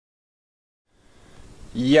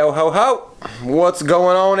Yo ho ho! What's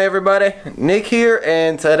going on, everybody? Nick here,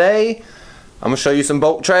 and today I'm gonna show you some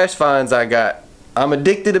bulk trash finds I got. I'm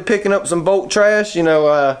addicted to picking up some bulk trash. You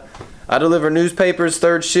know, I deliver newspapers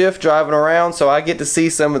third shift driving around, so I get to see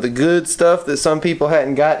some of the good stuff that some people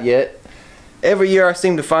hadn't got yet. Every year I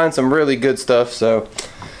seem to find some really good stuff, so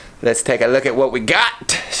let's take a look at what we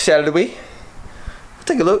got, shall we?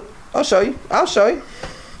 Take a look. I'll show you.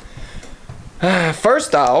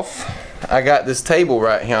 First off, I got this table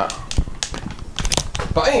right here.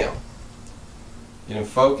 Bam! Get in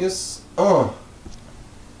focus. Look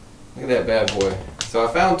at that bad boy. So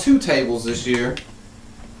I found two tables this year.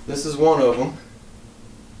 This is one of them.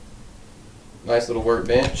 Nice little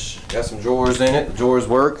workbench. Got some drawers in it. The drawers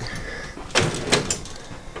work.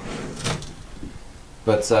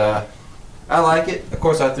 But I like it. Of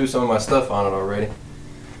course, I threw some of my stuff on it already.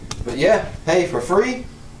 But yeah, hey, for free,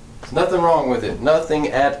 there's nothing wrong with it. Nothing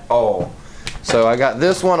at all. So I got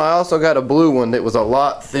this one. I also got a blue one that was a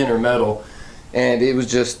lot thinner metal, and it was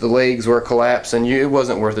just the legs were collapsing. It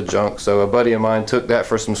wasn't worth the junk, so a buddy of mine took that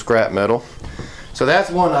for some scrap metal. So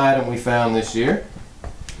that's one item we found this year.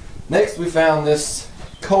 Next, we found this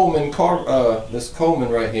Coleman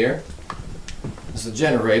right here. This is a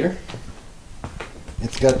generator.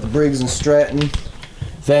 It's got the Briggs & Stratton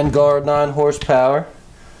Vanguard 9 horsepower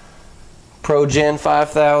Pro Gen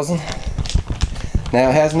 5000. Now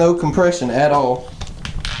it has no compression at all,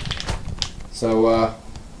 so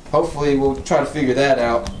hopefully we'll try to figure that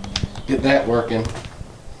out, get that working.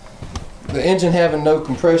 The engine having no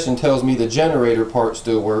compression tells me the generator part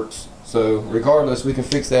still works, so regardless, we can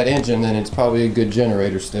fix that engine and it's probably a good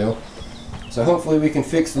generator still. So hopefully we can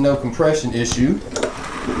fix the no compression issue.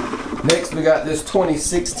 Next, we got this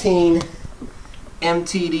 2016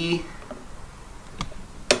 MTD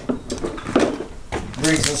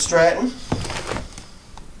Briggs & Stratton.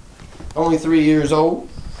 Only 3 years old.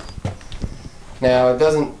 Now, it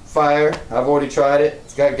doesn't fire. I've already tried it.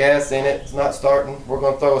 It's got gas in it. It's not starting. We're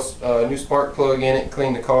going to throw a new spark plug in it,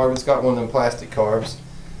 clean the carb. It's got one of them plastic carbs.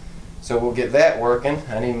 So we'll get that working.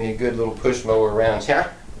 I need me a good little push mower around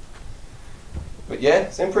here. But yeah,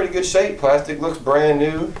 it's in pretty good shape. Plastic looks brand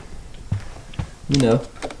new. You know,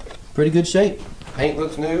 pretty good shape. Paint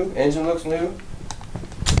looks new. Engine looks new.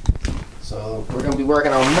 So we're going to be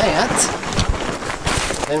working on that.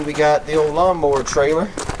 Then we got the old lawnmower trailer,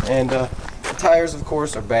 and the tires, of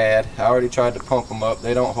course, are bad. I already tried to pump them up.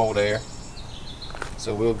 They don't hold air.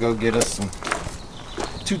 So we'll go get us some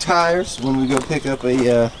 2 tires when we go pick up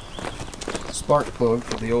a spark plug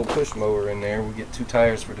for the old push mower in there. We'll get 2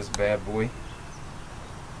 tires for this bad boy.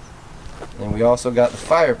 And we also got the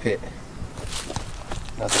fire pit.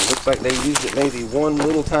 Now, so it looks like they used it maybe one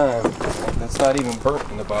little time. That's not even burnt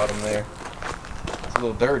in the bottom there. It's a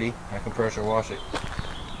little dirty. I can pressure wash it.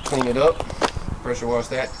 Clean it up, pressure wash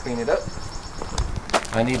that, clean it up.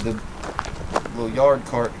 I need the little yard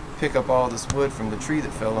cart to pick up all this wood from the tree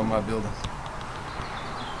that fell on my building.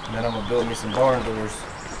 And then I'm going to build me some barn doors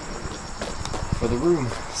for the room.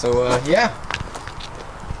 So yeah,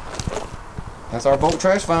 that's our bulk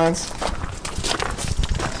trash finds.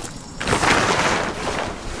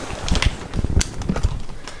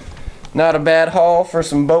 Not a bad haul for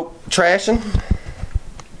some bulk trashing.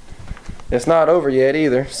 It's not over yet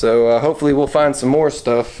either, so hopefully we'll find some more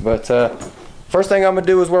stuff. But first thing I'm going to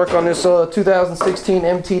do is work on this 2016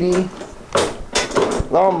 MTD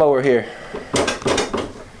lawnmower here.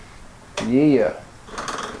 Yeah.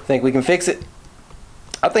 Think we can fix it?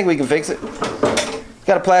 I think we can fix it. It's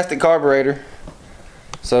got a plastic carburetor.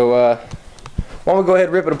 So why don't we go ahead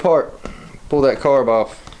and rip it apart. Pull that carb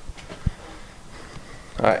off.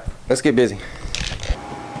 Alright, let's get busy.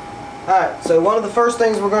 Alright, so one of the first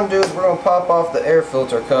things we're going to do is we're going to pop off the air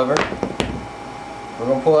filter cover. We're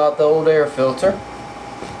going to pull out the old air filter.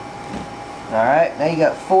 Alright, now you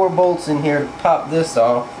got 4 bolts in here to pop this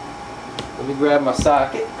off. Let me grab my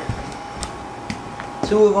socket.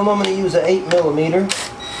 2 of them I'm going to use an 8mm.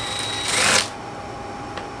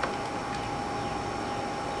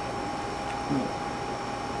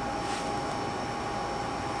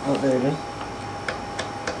 Oh, there it is.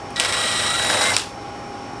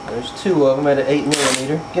 There's 2 of them at an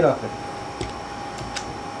 8mm. Get off it.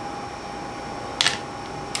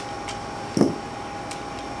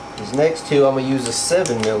 These next 2 I'm going to use a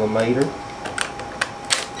 7mm.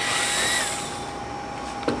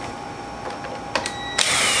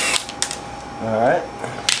 Alright.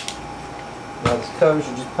 Now this cover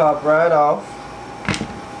should just pop right off.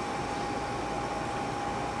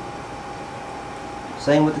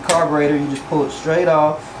 Same with the carburetor, you just pull it straight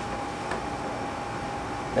off.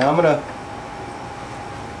 Now I'm going to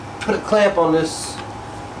put a clamp on this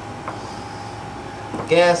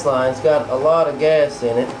gas line's got a lot of gas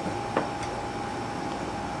in it.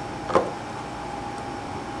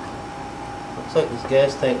 Looks like this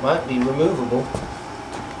gas tank might be removable.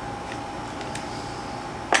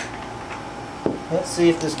 Let's see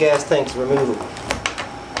if this gas tank's removable.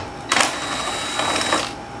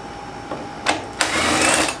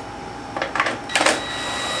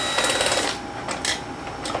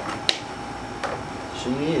 She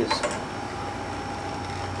is.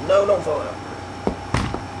 No, don't fall out.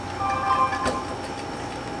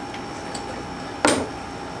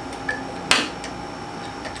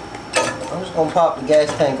 I'm just going to pop the gas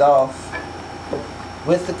tank off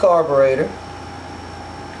with the carburetor.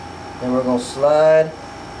 And we're going to slide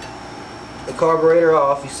the carburetor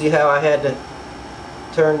off. You see how I had to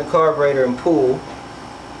turn the carburetor and pull.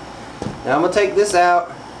 Now I'm going to take this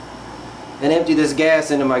out and empty this gas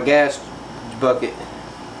into my gas bucket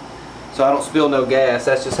so I don't spill no gas.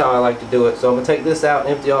 That's just how I like to do it. So I'm going to take this out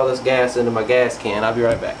and empty all this gas into my gas can. I'll be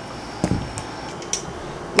right back.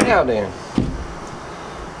 Now then,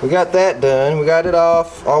 we got that done. We got it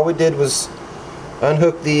off. All we did was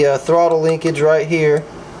unhook the throttle linkage right here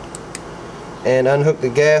and unhook the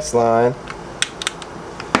gas line.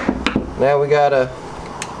 Now we gotta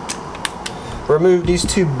remove these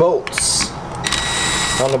two bolts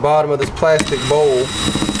on the bottom of this plastic bowl.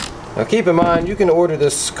 Now keep in mind, you can order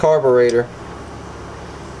this carburetor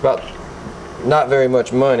about not very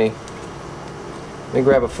much money. Let me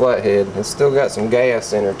grab a flathead. It's still got some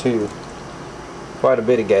gas in her too. Quite a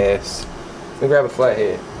bit of gas. Let me grab a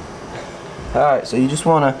flathead. Alright, so you just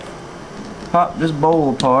want to pop this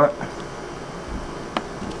bowl apart.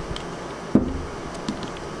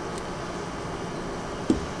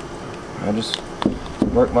 I just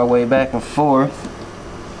work my way back and forth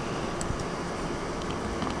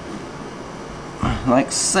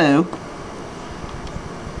like so.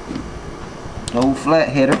 Old flat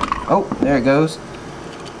header. Oh, there it goes.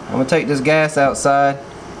 I'm gonna take this gas outside.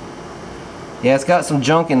 Yeah, it's got some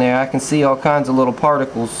junk in there. I can see all kinds of little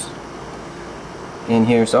particles in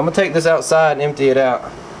here. So I'm gonna take this outside and empty it out.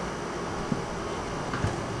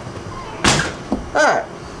 Alright.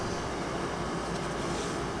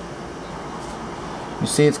 You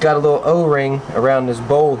see it's got a little O-ring around this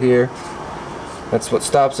bowl here. That's what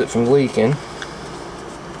stops it from leaking.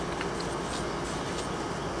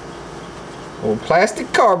 Old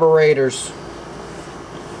plastic carburetors.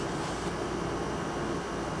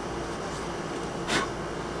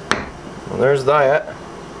 Well, there's that.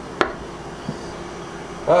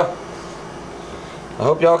 I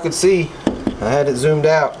hope y'all could see. I had it zoomed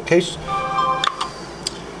out. In case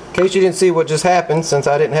you didn't see what just happened, since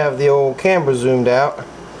I didn't have the old camera zoomed out,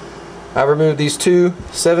 I removed these two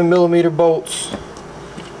 7mm bolts,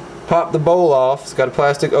 popped the bowl off. It's got a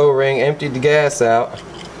plastic O-ring, emptied the gas out.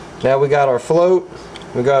 Now we got our float,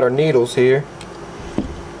 we got our needles here.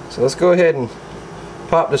 So let's go ahead and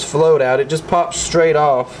pop this float out. It just pops straight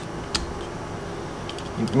off.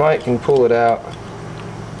 You might can pull it out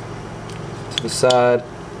to the side.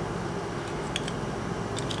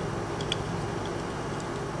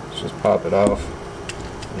 Just pop it off.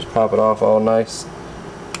 Just pop it off all nice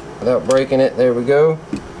without breaking it. There we go.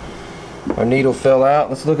 Our needle fell out.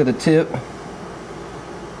 Let's look at the tip.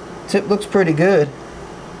 Tip looks pretty good.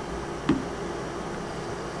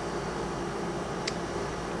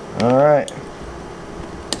 Alright.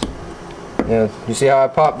 Yeah, you see how I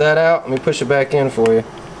popped that out? Let me push it back in for you.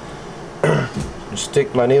 Just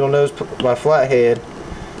stick my needle nose, my flathead,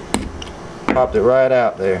 popped it right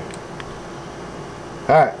out there.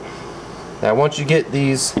 Alright. Now once you get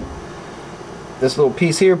this little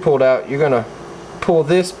piece here pulled out, you're going to pull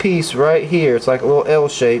this piece right here. It's like a little L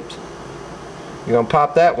shaped. You're going to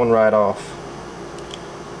pop that one right off.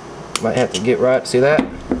 Might have to get right, see that?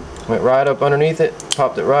 Went right up underneath it,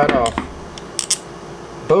 popped it right off.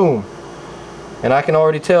 Boom. And I can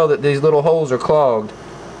already tell that these little holes are clogged.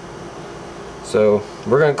 So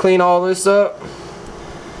we're going to clean all this up.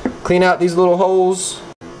 Clean out these little holes.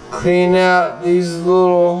 Clean out these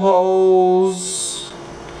little holes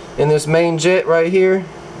in this main jet right here.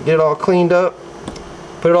 Get it all cleaned up.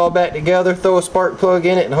 Put it all back together. Throw a spark plug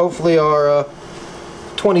in it, and hopefully our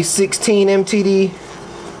 2016 MTD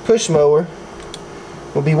push mower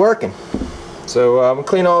will be working. So I'm going to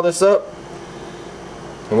clean all this up,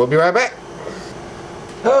 and we'll be right back.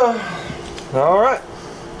 Alright.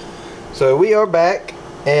 So we are back,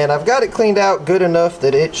 and I've got it cleaned out good enough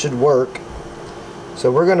that it should work.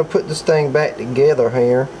 So we're going to put this thing back together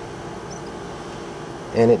here,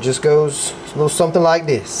 and it just goes a little something like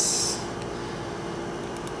this.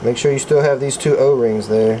 Make sure you still have these two O-rings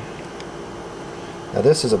there. Now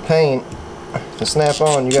this is a pain to snap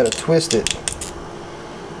on. You got to twist it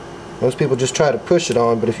Most people just try to push it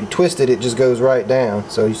on, but if you twist it, it just goes right down.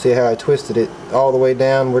 So you see how I twisted it all the way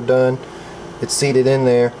down. We're done. It's seated in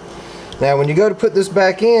there. Now when you go to put this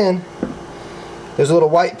back in, there's a little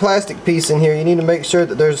white plastic piece in here. You need to make sure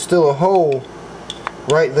that there's still a hole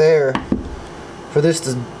right there for this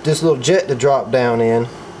little jet to drop down in.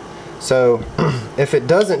 So if it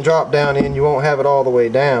doesn't drop down in, you won't have it all the way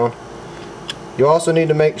down. You also need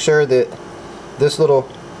to make sure that this little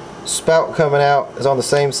spout coming out is on the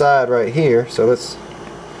same side right here. So let's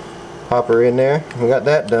pop her in there. We got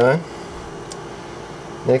that done.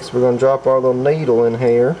 Next we're going to drop our little needle in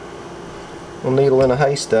here. Little needle in a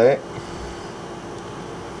haystack.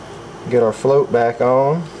 Get our float back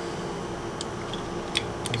on,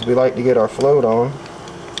 as we like to get our float on.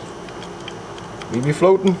 We be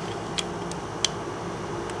floating.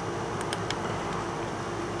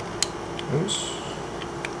 Oops.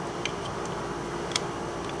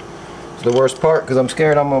 It's the worst part because I'm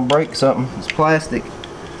scared I'm going to break something. It's plastic.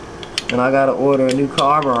 And I got to order a new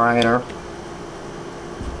carburetor.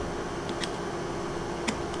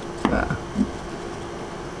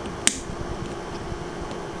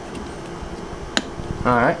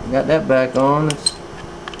 Alright, got that back on. Let's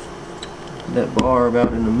put that bar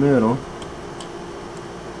about in the middle.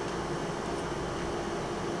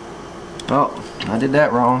 Oh, I did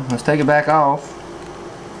that wrong. Let's take it back off.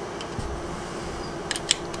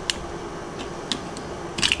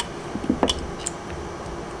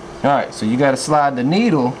 Alright, so you got to slide the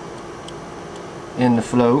needle in the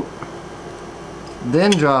float, then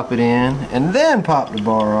drop it in, and then pop the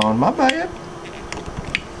bar on. My bad.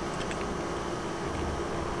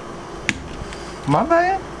 My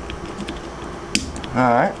bad.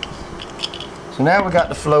 Alright. So now we got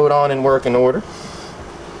the float on in working order.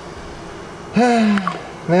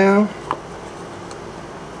 Now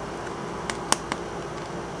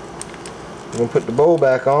we're going to put the bowl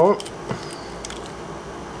back on.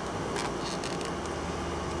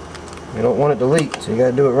 You don't want it to leak, so you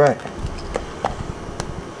got to do it right.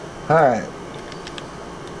 Alright.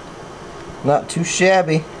 Not too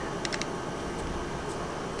shabby.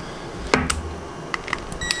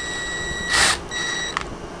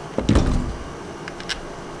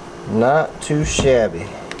 Not too shabby.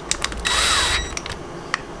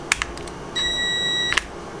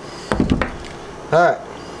 Alright.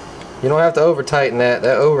 You don't have to over tighten that.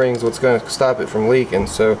 That O-ring's what's going to stop it from leaking.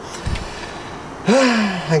 So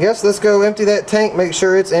I guess let's go empty that tank, make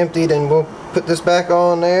sure it's emptied, and we'll put this back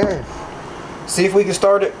on there. See if we can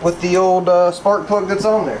start it with the old spark plug that's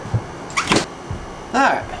on there.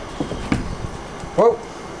 Alright. Whoa.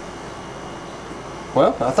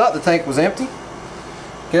 Well, I thought the tank was empty.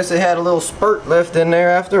 Guess it had a little spurt left in there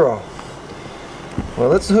after all. Well,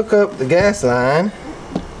 let's hook up the gas line.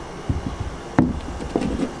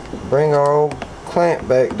 Bring our old clamp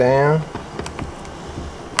back down.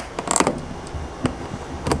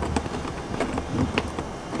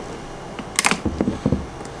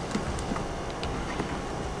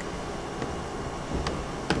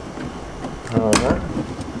 Alright.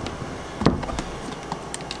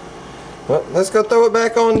 Well, let's go throw it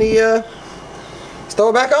back on the let's throw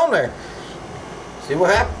it back on there. See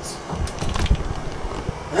what happens.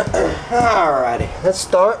 Alrighty, let's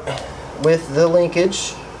start with the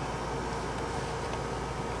linkage.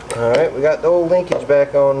 Alright, we got the old linkage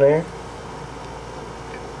back on there.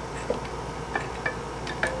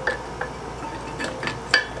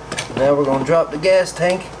 Now we're going to drop the gas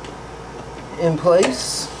tank in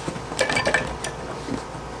place.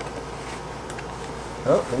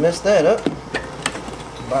 Oh, we messed that up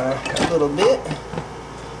by a little bit.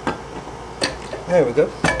 There we go.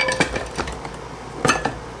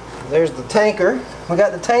 There's the tanker. We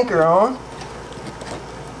got the tanker on.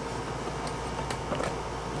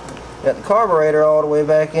 Got the carburetor all the way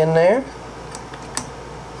back in there.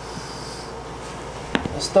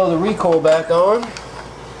 Let's throw the recoil back on.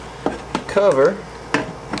 Cover.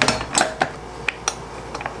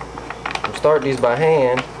 We'll start these by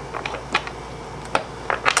hand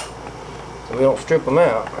so we don't strip them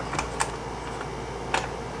out.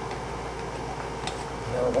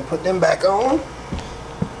 Now we're going to put them back on.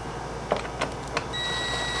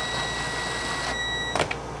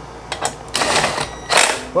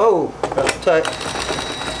 Whoa, that's tight.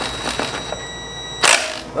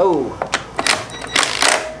 Oh.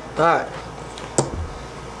 Alright.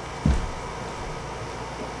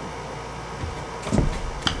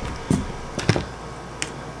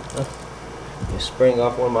 Just spring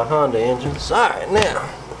off one of my Honda engines. Alright, now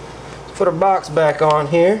let's put our box back on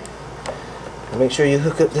here. And make sure you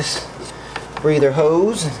hook up this breather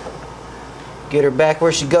hose and get her back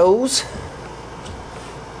where she goes.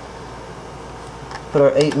 Put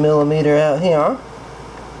our 8mm out here.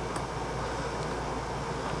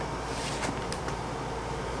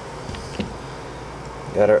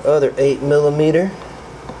 Got our other 8mm,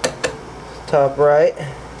 top right.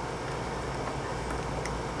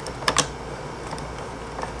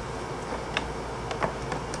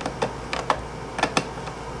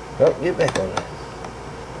 Oh, get back on there.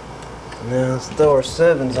 Now let's throw our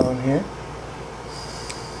 7s on here.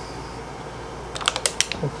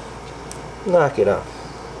 Knock it off.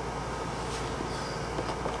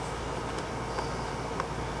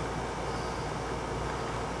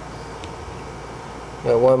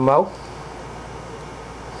 Got one more.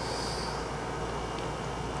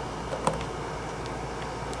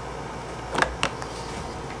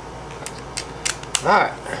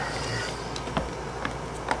 Alright.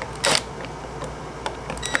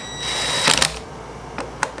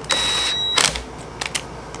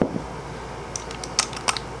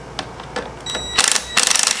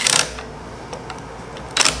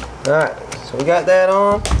 Alright, so we got that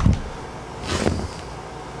on.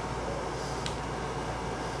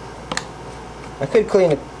 I could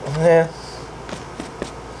clean it. Yeah.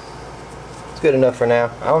 It's good enough for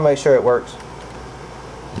now. I want to make sure it works.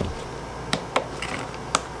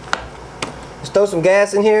 Just throw some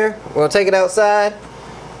gas in here. We're going to take it outside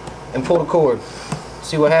and pull the cord.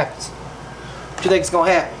 See what happens. What do you think is going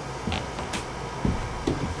to happen?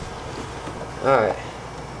 Alright.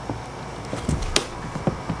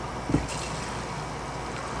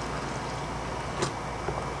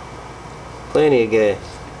 Plenty of gas.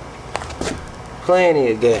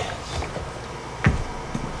 Plenty of gas.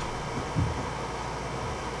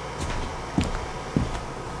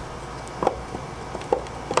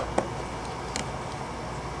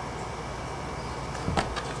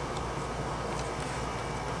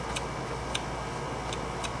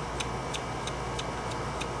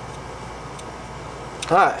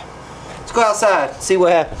 Alright, let's go outside, see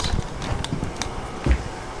what happens.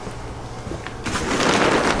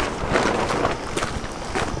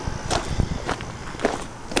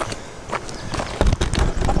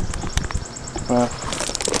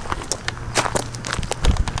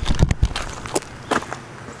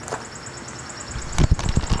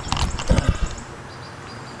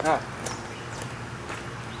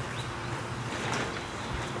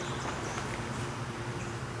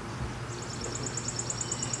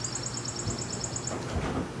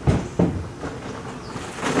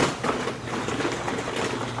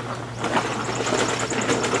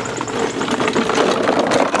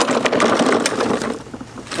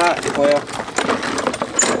 Well,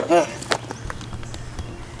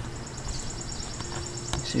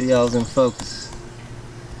 see y'all's in focus.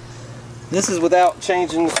 This is without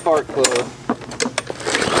changing the spark plug.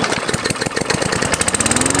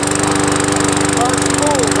 Spark's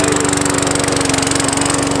full, baby.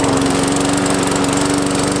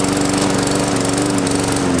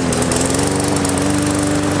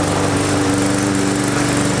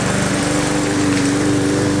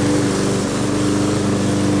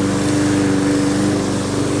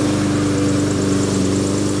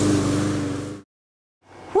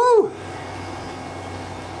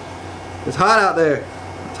 It's hot out there.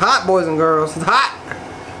 It's hot, boys and girls. It's hot.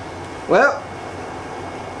 Well,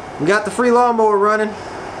 we got the free lawnmower running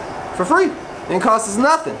for free. It didn't cost us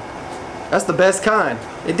nothing. That's the best kind.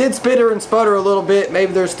 It did spitter and sputter a little bit.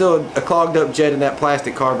 Maybe there's still a clogged up jet in that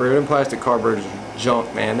plastic carburetor. Them plastic carburetors are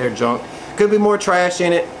junk, man. They're junk. Could be more trash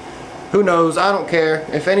in it. Who knows? I don't care.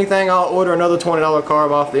 If anything, I'll order another $20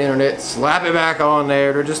 carb off the internet. Slap it back on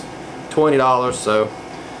there. They're just $20, so.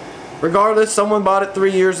 Regardless, someone bought it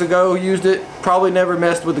 3 years ago, used it, probably never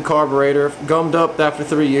messed with the carburetor, gummed up after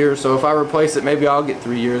 3 years, so if I replace it, maybe I'll get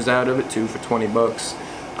 3 years out of it too for 20 bucks.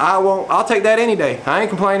 I'll take that any day. I ain't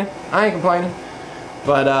complaining. I ain't complaining.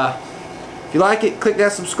 But if you like it, click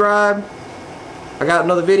that subscribe. I got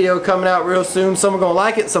another video coming out real soon. Some are gonna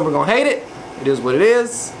like it, some are gonna hate it. It is what it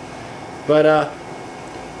is. But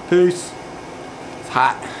peace. It's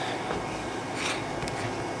hot.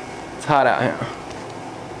 It's hot out here.